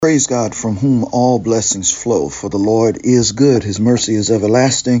Praise God, from whom all blessings flow. For the Lord is good, his mercy is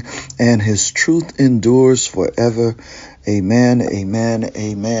everlasting, and his truth endures forever. Amen, amen,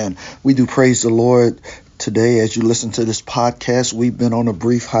 amen. We do praise the Lord today as you listen to this podcast. We've been on a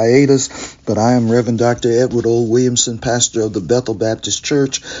brief hiatus, but I am Reverend Dr. Edward O. Williamson, pastor of the Bethel Baptist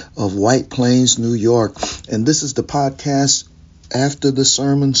Church of White Plains, New York. And this is the podcast after the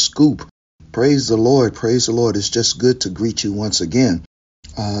sermon scoop. Praise the Lord, praise the Lord. It's just good to greet you once again.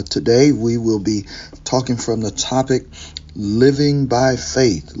 Today we will be talking from the topic living by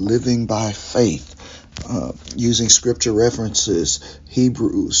faith, using scripture references,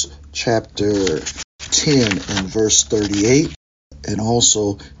 Hebrews chapter 10 and verse 38, and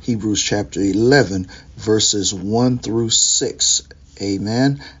also Hebrews chapter 11 verses 1 through 6.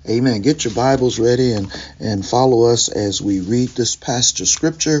 Amen. Amen. Get your Bibles ready and follow us as we read this passage of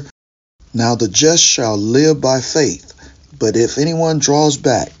scripture. Now the just shall live by faith. But if anyone draws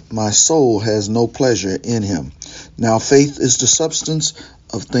back, my soul has no pleasure in him. Now faith is the substance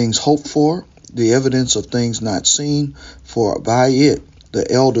of things hoped for, the evidence of things not seen, for by it the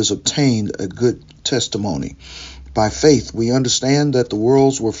elders obtained a good testimony. By faith we understand that the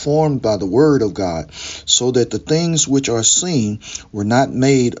worlds were formed by the word of God, so that the things which are seen were not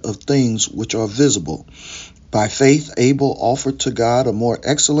made of things which are visible. By faith Abel offered to God a more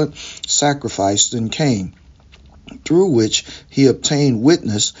excellent sacrifice than Cain, through which he obtained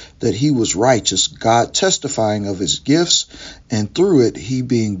witness that he was righteous, God testifying of his gifts, and through it he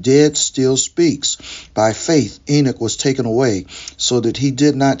being dead still speaks. By faith Enoch was taken away, so that he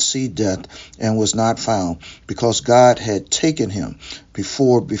did not see death, and was not found, because God had taken him.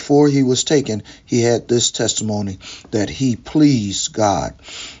 Before he was taken, he had this testimony, that he pleased God.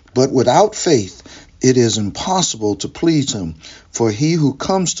 But without faith it is impossible to please him. For he who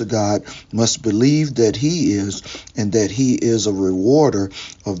comes to God must believe that he is, and that he is a rewarder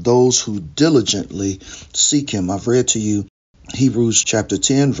of those who diligently seek him. I've read to you Hebrews chapter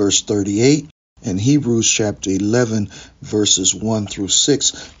 10, verse 38, and Hebrews chapter 11, verses 1 through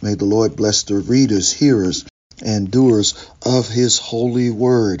 6. May the Lord bless the readers, hearers, and doers of his holy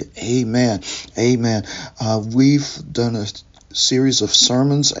word. Amen. Amen. We've done a series of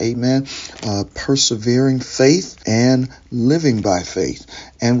sermons, persevering faith and living by faith.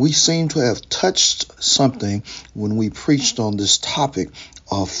 And we seem to have touched something when we preached on this topic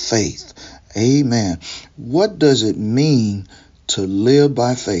of faith. Amen. What does it mean to live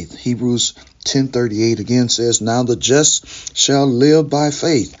by faith? Hebrews 10:38 again says, Now the just shall live by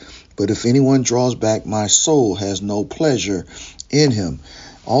faith, but if anyone draws back, my soul has no pleasure in him.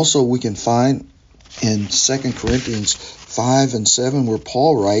 Also, we can find in 2 Corinthians 5 and 7, where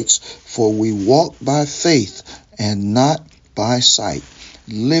Paul writes, For we walk by faith and not by sight,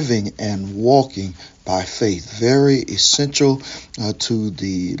 living and walking by faith. Very essential to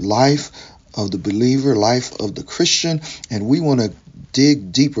the life of the believer, life of the Christian. And we want to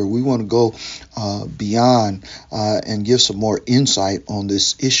dig deeper. We want to go beyond and give some more insight on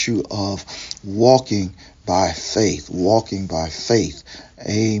this issue of walking by faith.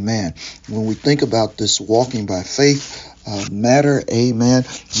 Amen. When we think about this walking by faith matter, amen,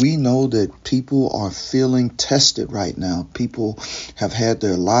 we know that people are feeling tested right now. People have had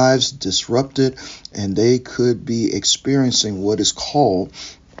their lives disrupted, and they could be experiencing what is called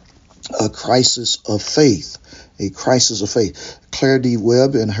a crisis of faith. A crisis of faith. Claire D.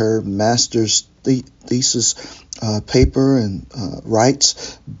 Webb, in her master's thesis paper, and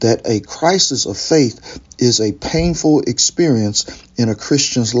writes that a crisis of faith is a painful experience in a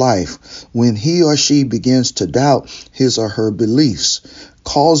Christian's life when he or she begins to doubt his or her beliefs,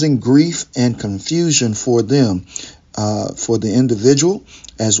 causing grief and confusion for them, for the individual,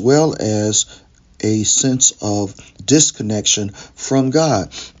 as well as a sense of disconnection from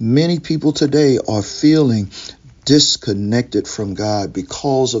God. Many people today are feeling disconnected from God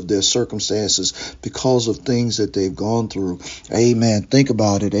because of their circumstances, because of things that they've gone through. Amen. Think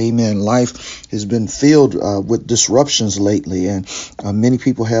about it. Amen. Life has been filled with disruptions lately, and many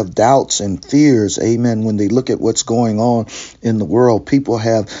people have doubts and fears. Amen. When they look at what's going on in the world, people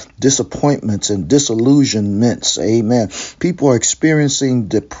have disappointments and disillusionments. Amen. People are experiencing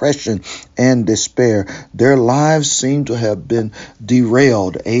depression and despair. Their lives seem to have been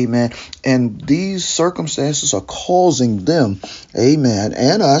derailed. Amen. And these circumstances are causing them, amen,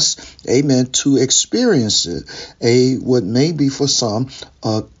 and us, amen, to experience it, what may be for some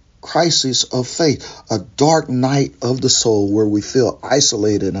a crisis of faith, a dark night of the soul where we feel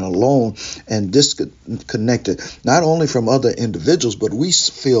isolated and alone and disconnected, not only from other individuals, but we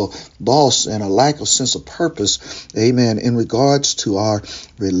feel lost and a lack of sense of purpose, amen, in regards to our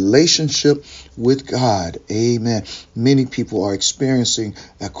relationship with God, amen. Many people are experiencing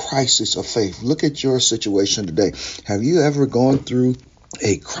a crisis of faith. Look at your situation today. Have you ever gone through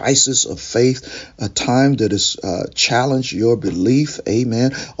a crisis of faith, a time that has challenged your belief?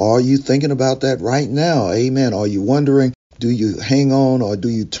 Amen. Are you thinking about that right now? Amen. Are you wondering, do you hang on or do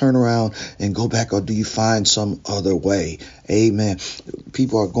you turn around and go back, or do you find some other way? Amen.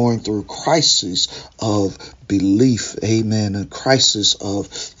 People are going through crisis of belief, amen, a crisis of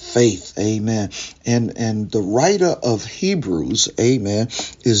faith, amen. And the writer of Hebrews, amen,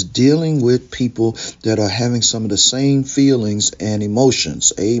 is dealing with people that are having some of the same feelings and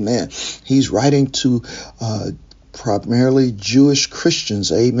emotions, amen. He's writing to primarily Jewish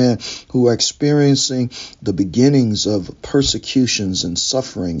Christians, amen, who are experiencing the beginnings of persecutions and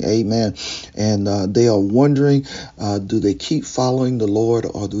suffering, amen. And they are wondering, do they keep following the Lord,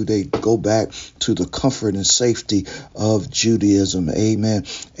 or do they go back to the comfort and safety of Judaism, amen,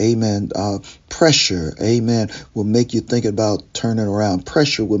 amen. Pressure, amen, will make you think about turning around.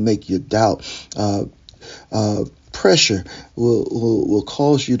 Pressure will make you doubt. Pressure will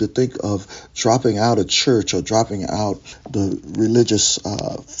cause you to think of dropping out of church or dropping out the religious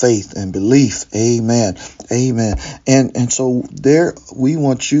faith and belief. Amen. Amen. And so there, we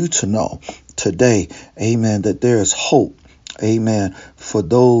want you to know today, amen, that there is hope. Amen. For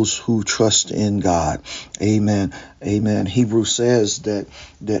those who trust in God. Amen. Amen. Hebrews says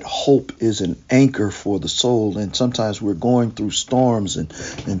that hope is an anchor for the soul. And sometimes we're going through storms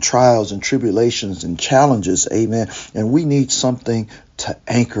and trials and tribulations and challenges. Amen. And we need something to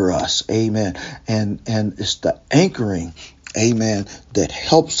anchor us. Amen. And it's the anchoring, amen, that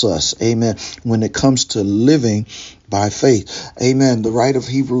helps us, amen, when it comes to living by faith. Amen. The writer of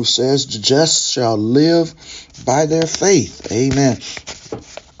Hebrews says, the just shall live by their faith. Amen.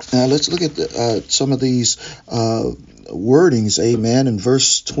 Now let's look at some of these wordings. Amen. In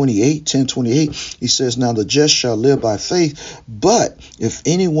verse 28, 10:28, he says, now the just shall live by faith, but if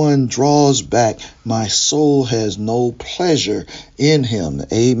anyone draws back, my soul has no pleasure in him.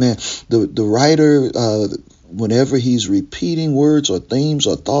 Amen. The writer, whenever he's repeating words or themes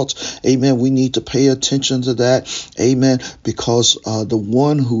or thoughts, amen, we need to pay attention to that, amen, because the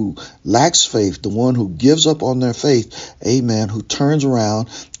one who lacks faith, the one who gives up on their faith, amen, who turns around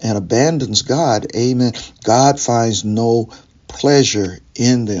and abandons God, amen, God finds no pleasure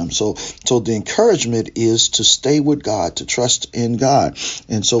in them. So the encouragement is to stay with God, to trust in God.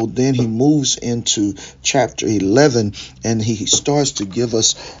 And so then he moves into chapter 11 and he starts to give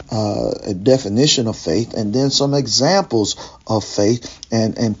us a definition of faith and then some examples of faith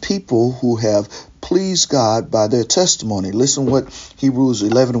and people who have pleased God by their testimony. Listen what Hebrews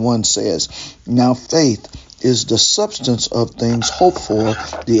 11:1 says. Now faith is the substance of things hoped for,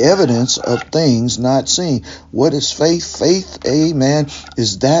 the evidence of things not seen. What is faith? Faith, amen,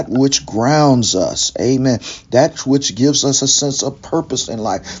 is that which grounds us, amen. That which gives us a sense of purpose in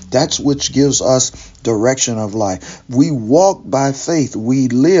life. That's which gives us direction of life. We walk by faith. We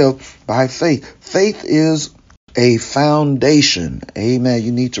live by faith. Faith is a foundation. Amen.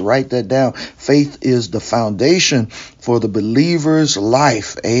 You need to write that down. Faith is the foundation for the believer's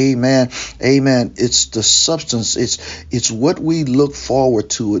life. Amen. Amen. It's the substance. It's what we look forward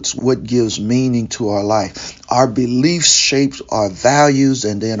to. It's what gives meaning to our life. Our beliefs shape our values,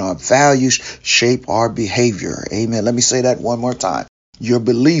 and then our values shape our behavior. Amen. Let me say that one more time. Your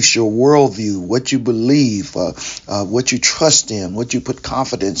beliefs, your worldview, what you believe, what you trust in, what you put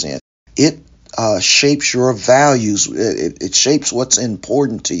confidence in, it shapes your values. It shapes what's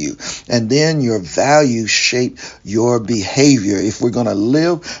important to you. And then your values shape your behavior. If we're going to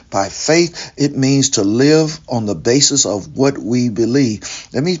live by faith, it means to live on the basis of what we believe.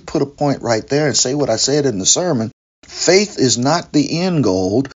 Let me put a point right there and say what I said in the sermon. Faith is not the end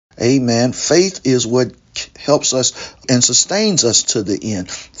goal. Amen. Faith is what helps us and sustains us to the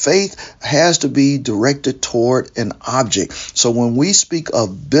end. Faith has to be directed toward an object. So when we speak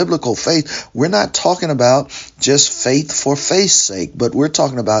of biblical faith, we're not talking about just faith for faith's sake, but we're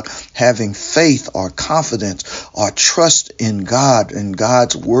talking about having faith or confidence or trust in God and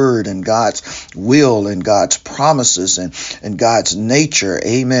God's word and God's will and God's promises and God's nature.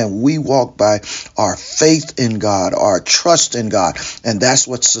 Amen. We walk by our faith in God, our trust in God, and that's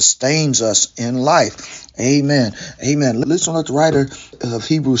what sustains us in life. Amen. Amen. Listen what the writer of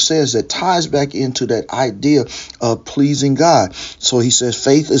Hebrews says that ties back into that idea of pleasing God. So he says,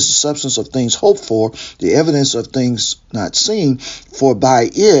 faith is the substance of things hoped for, the evidence of things not seen. For by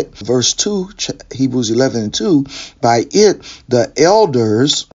it, verse 2, Hebrews 11:2, by it the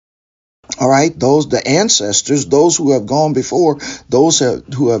elders, all right, the ancestors, those who have gone before, those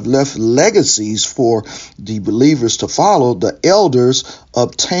who have left legacies for the believers to follow, the elders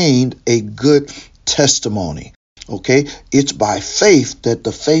obtained a good testimony. Okay, it's by faith that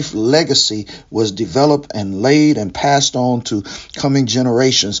the faith legacy was developed and laid and passed on to coming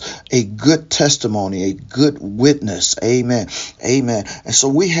generations. A good testimony, a good witness. Amen. Amen. And so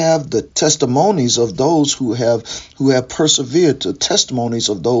we have the testimonies of those who have persevered, the testimonies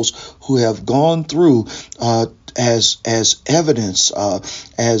of those who have gone through as evidence,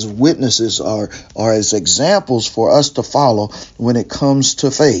 as witnesses, or as examples for us to follow when it comes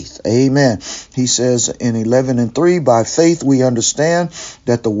to faith. Amen. He says in 11:3, by faith we understand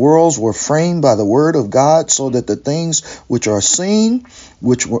that the worlds were framed by the word of God, so that the things which are seen,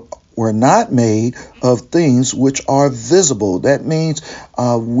 which were not made of things which are visible. That means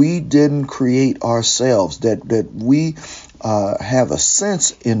we didn't create ourselves, that we have a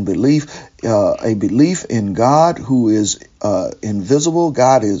sense in belief, a belief in God who is invisible.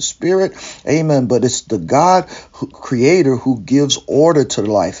 God is spirit. Amen. But it's the God creator who gives order to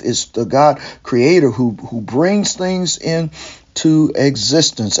life. It's the God creator who brings things into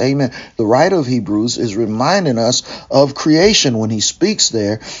existence. Amen. The writer of Hebrews is reminding us of creation when he speaks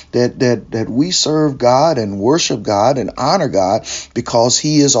there that we serve God and worship God and honor God because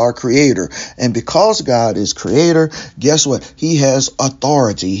he is our creator. And because God is creator, guess what? He has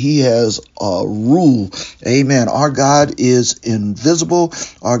authority. He has rule. Amen. Our God is invisible.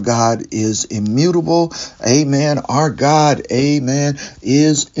 Our God is immutable. Amen. Our God, amen,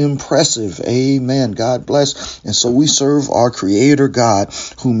 is impressive. Amen. God bless. And so we serve our creator God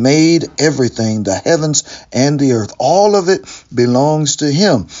who made everything, the heavens and the earth. All of it belongs to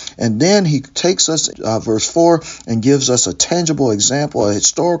him. And then he takes us, verse 4, and gives us a tangible example, a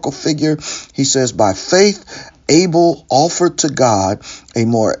historical figure. He says, by faith, Abel offered to God a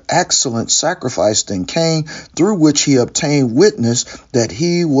more excellent sacrifice than Cain, through which he obtained witness that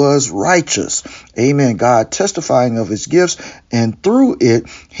he was righteous. Amen. God testifying of his gifts, and through it,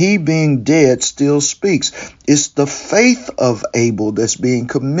 he being dead still speaks. It's the faith of Abel that's being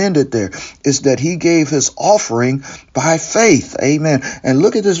commended there. It's that he gave his offering by faith. Amen. And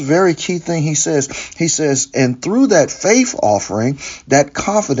look at this very key thing he says. He says, and through that faith offering, that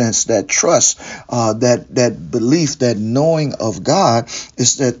confidence, that trust, that belief, that knowing of God,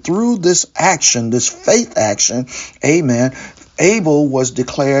 is that through this action, this faith action, amen, Abel was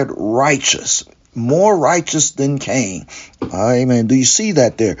declared righteous, more righteous than Cain. Amen. Do you see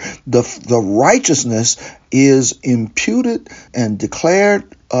that there? The righteousness is imputed and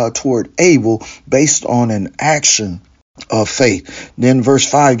declared toward Abel based on an action of faith. Then verse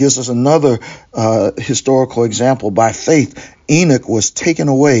 5 gives us another historical example. By faith, Enoch was taken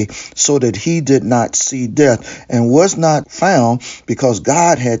away so that he did not see death, and was not found because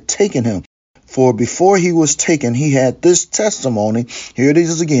God had taken him. For before he was taken, he had this testimony, here it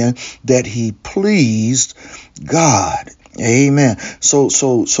is again, that he pleased God. Amen. So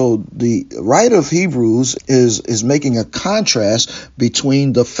the writer of Hebrews is making a contrast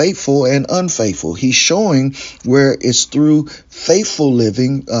between the faithful and unfaithful. He's showing where it's through faithful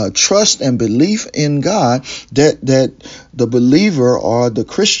living, trust and belief in God that the believer or the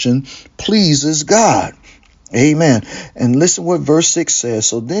Christian pleases God. Amen. And listen what verse 6 says.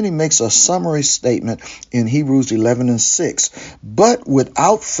 So then he makes a summary statement in Hebrews 11:6. But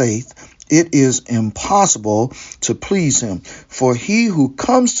without faith, it is impossible to please him. For he who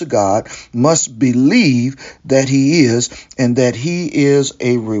comes to God must believe that he is, and that he is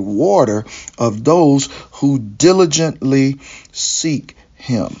a rewarder of those who diligently seek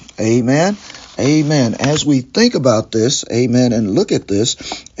him. Amen. Amen. As we think about this, amen, and look at this,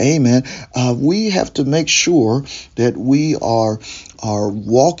 amen, we have to make sure that we are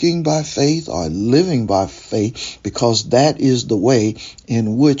walking by faith, are living by faith, because that is the way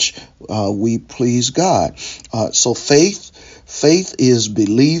in which we please God. So faith is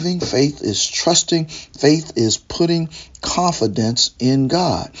believing, faith is trusting, faith is putting confidence in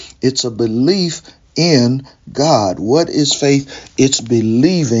God. It's a belief in God. What is faith? It's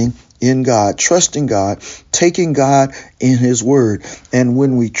believing in God, trusting God, taking God in his word. And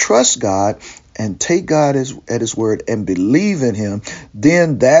when we trust God and take God at his word and believe in him,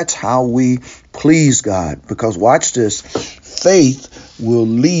 then that's how we please God. Because watch this, faith will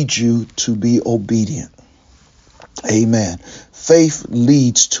lead you to be obedient. Amen. faith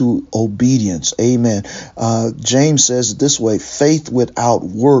leads to obedience. Amen. James says it this way: faith without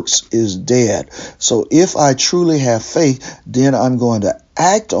works is dead. So if I truly have faith, then I'm going to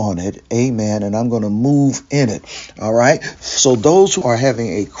act on it, amen, and I'm going to move in it. All right. So those who are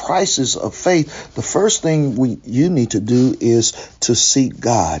having a crisis of faith, the first thing you need to do is to seek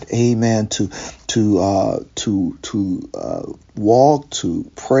God, amen, to walk, to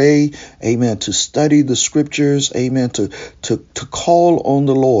pray, amen, to study the scriptures, amen, to call on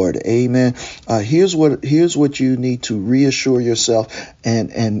the Lord, amen. Here's what you need to reassure yourself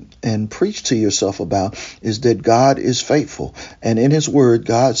and preach to yourself about, is that God is faithful, and in His Word,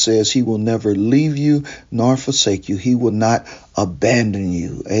 God says He will never leave you nor forsake you. He will not abandon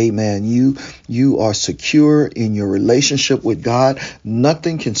you. Amen. You are secure in your relationship with God.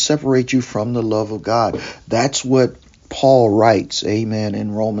 Nothing can separate you from the love of God. That's what Paul writes, amen,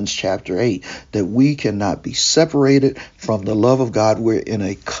 in Romans chapter 8, that we cannot be separated from the love of God. We're in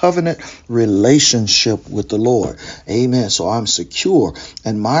a covenant relationship with the Lord. Amen. So I'm secure,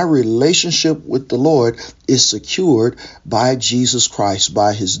 and my relationship with the Lord is secured by Jesus Christ,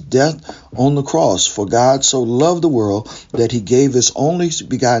 by His death on the cross. For God so loved the world that He gave His only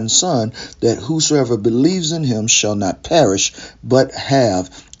begotten Son, that whosoever believes in Him shall not perish, but have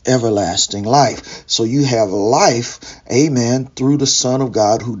everlasting life. So you have life, amen, through the Son of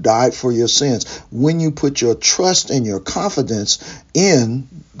God who died for your sins. When you put your trust and your confidence in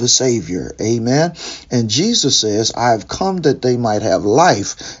the Savior, amen. And Jesus says, I have come that they might have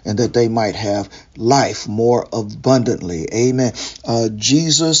life, and that they might have life more abundantly, amen.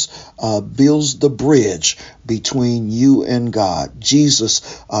 Jesus builds the bridge between you and God.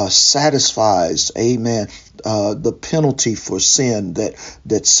 Jesus satisfies, amen, the penalty for sin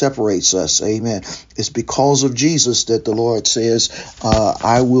that separates us, amen. It's because of Jesus that the Lord says,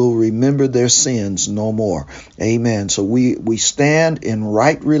 I will remember their sins no more, amen. So we stand in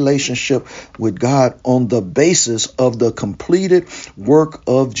right relationship with God on the basis of the completed work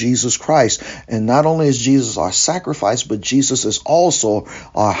of Jesus Christ. And not only is Jesus our sacrifice, but Jesus is also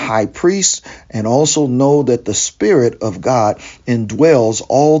our high priest. And also know that the Spirit of God indwells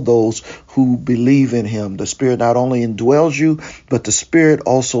all those who believe in Him. The Spirit not only indwells you, but the Spirit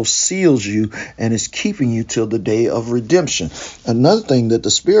also seals you and is keeping you till the day of redemption. Another thing that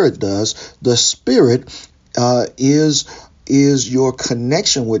the Spirit does, the Spirit is your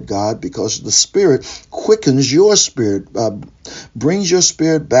connection with God, because the Spirit quickens your spirit, brings your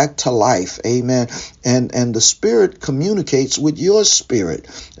spirit back to life, amen. And the Spirit communicates with your spirit,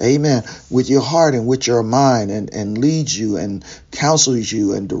 amen, with your heart and with your mind, and leads you and counsels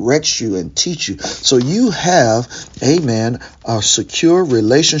you and directs you and teach you. So you have, amen, a secure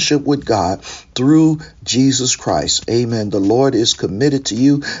relationship with God through Jesus Christ, amen. The Lord is committed to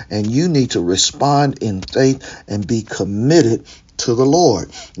you, and you need to respond in faith and be committed to the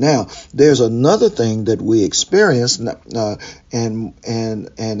Lord. Now, there's another thing that we experience, and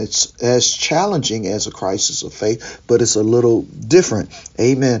it's as challenging as a crisis of faith, but it's a little different.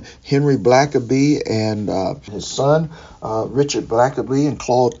 Amen. Henry Blackaby and his son, Richard Blackaby and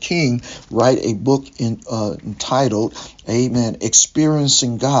Claude King, write a book entitled, amen,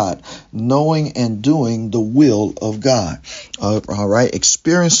 Experiencing God, Knowing and Doing the Will of God. All right,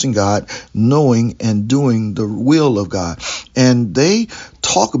 experiencing God, knowing and doing the will of God. And they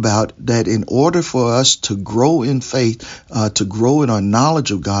talk about that in order for us to grow in faith, to grow in our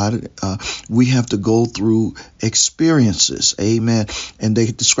knowledge of God, we have to go through experiences. Amen. And they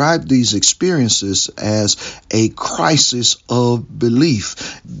describe these experiences as a crisis of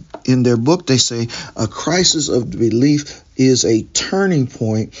belief. In their book, they say a crisis of belief is a turning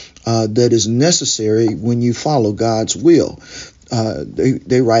point that is necessary when you follow God's will.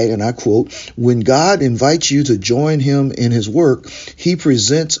 They write, and I quote, when God invites you to join Him in His work, He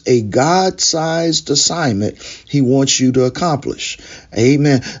presents a God-sized assignment He wants you to accomplish.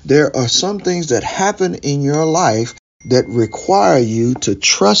 Amen. There are some things that happen in your life that require you to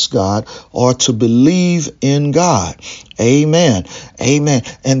trust God or to believe in God. Amen. Amen.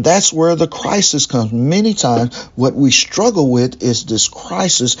 And that's where the crisis comes. Many times what we struggle with is this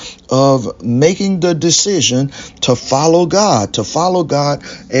crisis of making the decision to follow God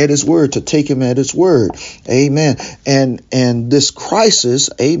at His word, to take Him at His word. Amen. And this crisis,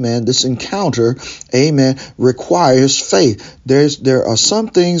 amen, this encounter, amen, requires faith. There are some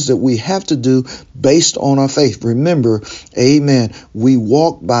things that we have to do based on our faith. Remember, believer, amen, we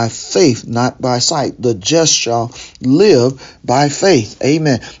walk by faith, not by sight. The just shall live by faith.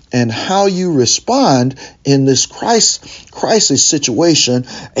 Amen. And how you respond in this crisis situation,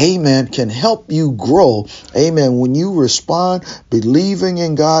 amen, can help you grow. Amen. When you respond believing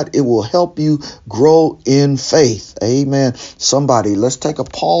in God, it will help you grow in faith. Amen. Somebody, let's take a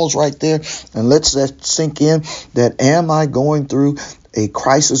pause right there and let's let sink in that am I going through a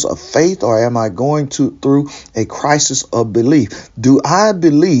crisis of faith, or am I going through a crisis of belief? Do I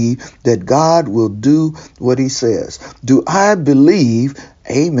believe that God will do what he says? Do I believe,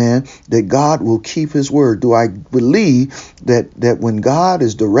 amen, that God will keep his word? Do I believe that when God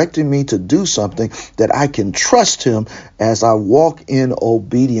is directing me to do something, that I can trust him as I walk in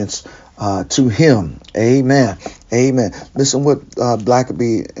obedience to him? Amen. Amen. Listen what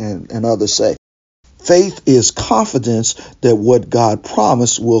Blackaby and others say. Faith is confidence that what God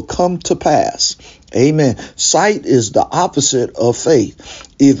promised will come to pass. Amen. Sight is the opposite of faith.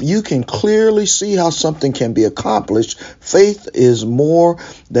 If you can clearly see how something can be accomplished, faith is more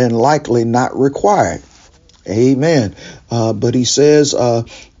than likely not required. Amen. But he says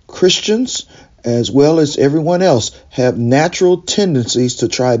Christians, as well as everyone else, have natural tendencies to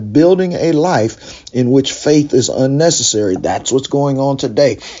try building a life in which faith is unnecessary. That's what's going on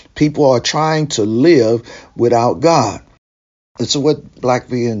today. People are trying to live without God. This is what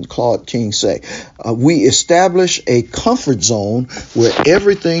Blackaby and Claude King say. We establish a comfort zone where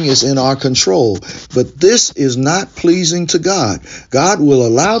everything is in our control, but this is not pleasing to God. God will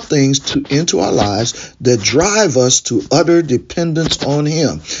allow things into our lives that drive us to utter dependence on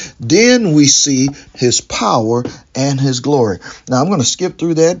him. Then we see his power and his glory. Now, I'm going to skip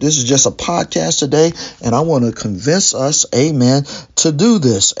through that. This is just a podcast today, and I want to convince us, amen, to do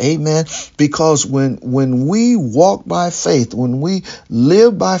this, amen, because when we walk by faith, when we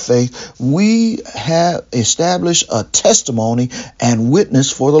live by faith, we have established a testimony and witness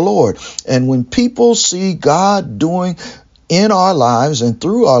for the Lord. And when people see God doing in our lives and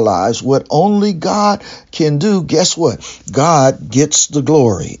through our lives what only God can do, guess what? God gets the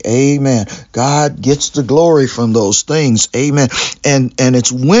glory. Amen. God gets the glory from those things. Amen. And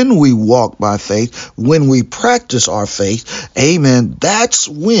it's when we walk by faith, when we practice our faith, amen, that's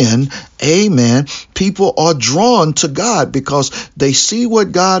when, amen, people are drawn to God because they see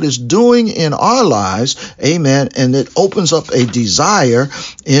what God is doing in our lives, amen, and it opens up a desire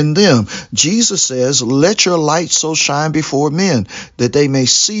in them. Jesus says, let your light so shine before men that they may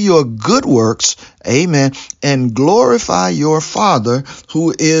see your good works, amen, and glorify your Father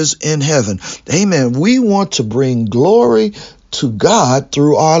who is in heaven. Amen. We want to bring glory to God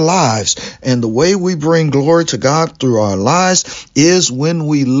through our lives. And the way we bring glory to God through our lives is when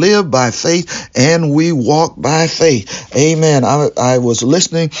we live by faith and we walk by faith. Amen. I was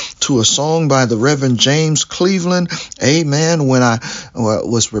listening to a song by the Reverend James Cleveland. Amen. When I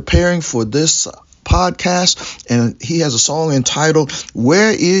was preparing for this podcast, and he has a song entitled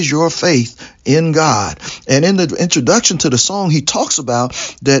Where Is Your Faith in God? And in the introduction to the song, he talks about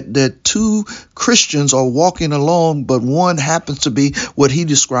that two Christians are walking along, but one happens to be what he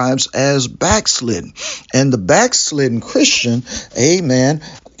describes as backslidden. And the backslidden Christian, amen,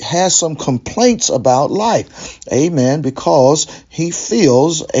 has some complaints about life, amen, because he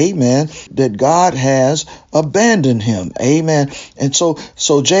feels, amen, that God has abandoned him, amen. And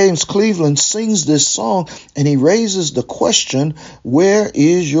so James Cleveland sings this song and he raises the question, where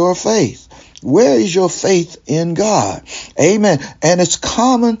is your faith? Where is your faith in God? Amen. And it's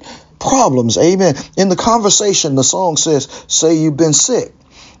common problems, amen. In the conversation, the song says, say you've been sick.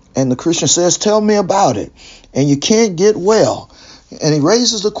 And the Christian says, tell me about it. And you can't get well. And he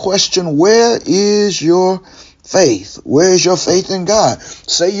raises the question, where is your faith? Where is your faith in God?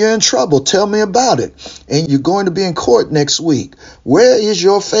 Say you're in trouble. Tell me about it. And you're going to be in court next week. Where is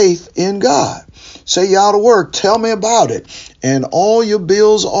your faith in God? Say you're out of work. Tell me about it. And all your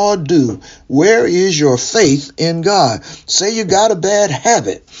bills are due. Where is your faith in God? Say you got a bad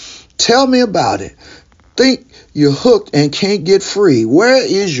habit. Tell me about it. Think you're hooked and can't get free. Where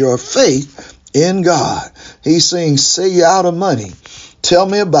is your faith in God? He's saying, say you're out of money. Tell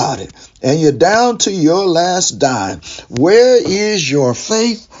me about it. And you're down to your last dime. Where is your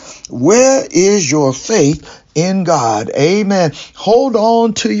faith? Where is your faith in God? Amen. Hold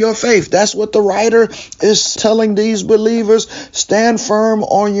on to your faith. That's what the writer is telling these believers. Stand firm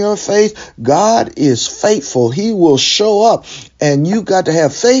on your faith. God is faithful. He will show up. And you got to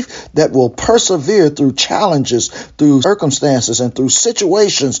have faith that will persevere through challenges, through circumstances, and through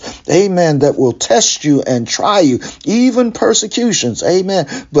situations, amen, that will test you and try you, even persecutions, amen.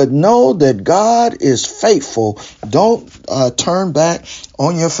 But know that God is faithful. Don't turn back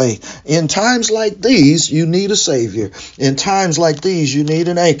on your faith. In times like these, you need a Savior. In times like these, you need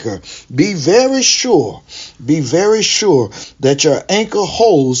an anchor. Be very sure that your anchor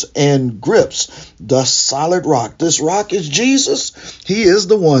holds and grips the solid rock. This rock is Jesus. He is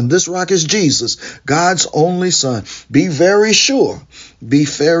the one. This rock is Jesus, God's only Son. Be very sure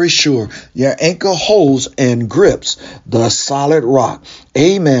your anchor holds and grips the solid rock.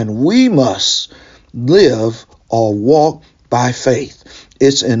 Amen. We must live or walk by faith.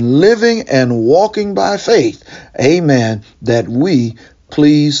 It's in living and walking by faith, amen, that we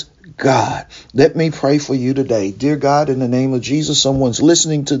please God. Let me pray for you today. Dear God, in the name of Jesus, someone's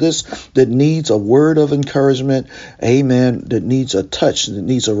listening to this that needs a word of encouragement, amen, that needs a touch, that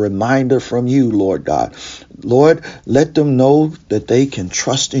needs a reminder from you, Lord God. Lord, let them know that they can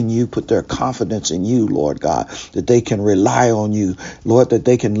trust in you, put their confidence in you, Lord God, that they can rely on you, Lord, that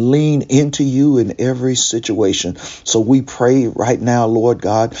they can lean into you in every situation. So we pray right now, Lord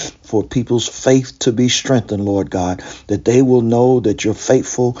God, for people's faith to be strengthened, Lord God, that they will know that you're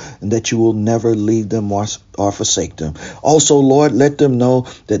faithful and that you will never leave them or forsake them. Also, Lord, let them know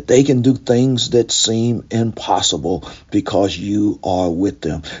that they can do things that seem impossible because you are with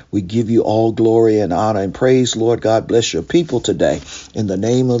them. We give you all glory and honor and praise, Lord God. Bless your people today. In the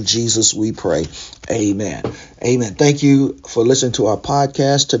name of Jesus, we pray. Amen. Amen. Thank you for listening to our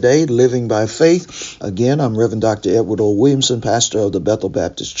podcast today, Living by Faith. Again, I'm Reverend Dr. Edward O. Williamson, pastor of the Bethel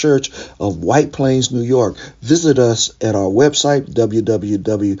Baptist Church of White Plains, New York. Visit us at our website,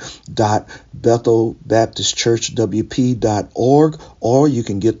 www.bethelbaptistchurchwp.org, or you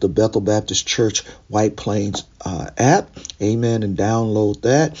can get the Bethel Baptist Church White Plains app, amen, and download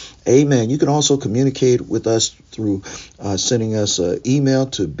that. Amen. You can also communicate with us through sending us an email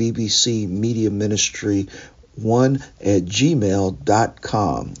to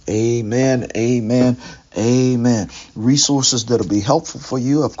bbcmediaministry1@gmail.com. Amen. Amen. Amen. Resources that'll be helpful for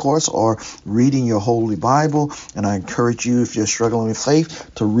you, of course, are reading your Holy Bible. And I encourage you, if you're struggling with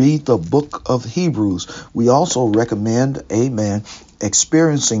faith, to read the book of Hebrews. We also recommend, amen,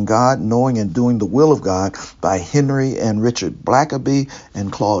 Experiencing God, Knowing and Doing the Will of God by Henry and Richard Blackaby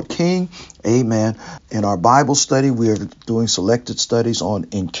and Claude King. Amen. In our Bible study, we are doing selected studies on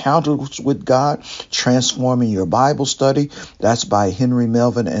encounters with God, transforming your Bible study. That's by Henry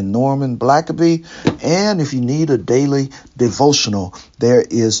Melvin and Norman Blackaby. And if you need a daily devotional, there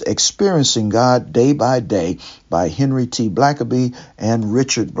is Experiencing God Day by Day by Henry T. Blackaby and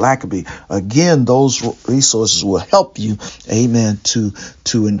Richard Blackaby. Again, those resources will help you, amen, to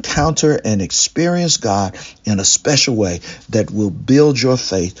encounter and experience God in a special way that will build your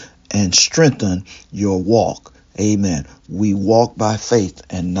faith and strengthen your walk. Amen. We walk by faith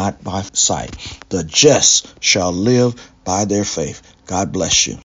and not by sight. The just shall live by their faith. God bless you.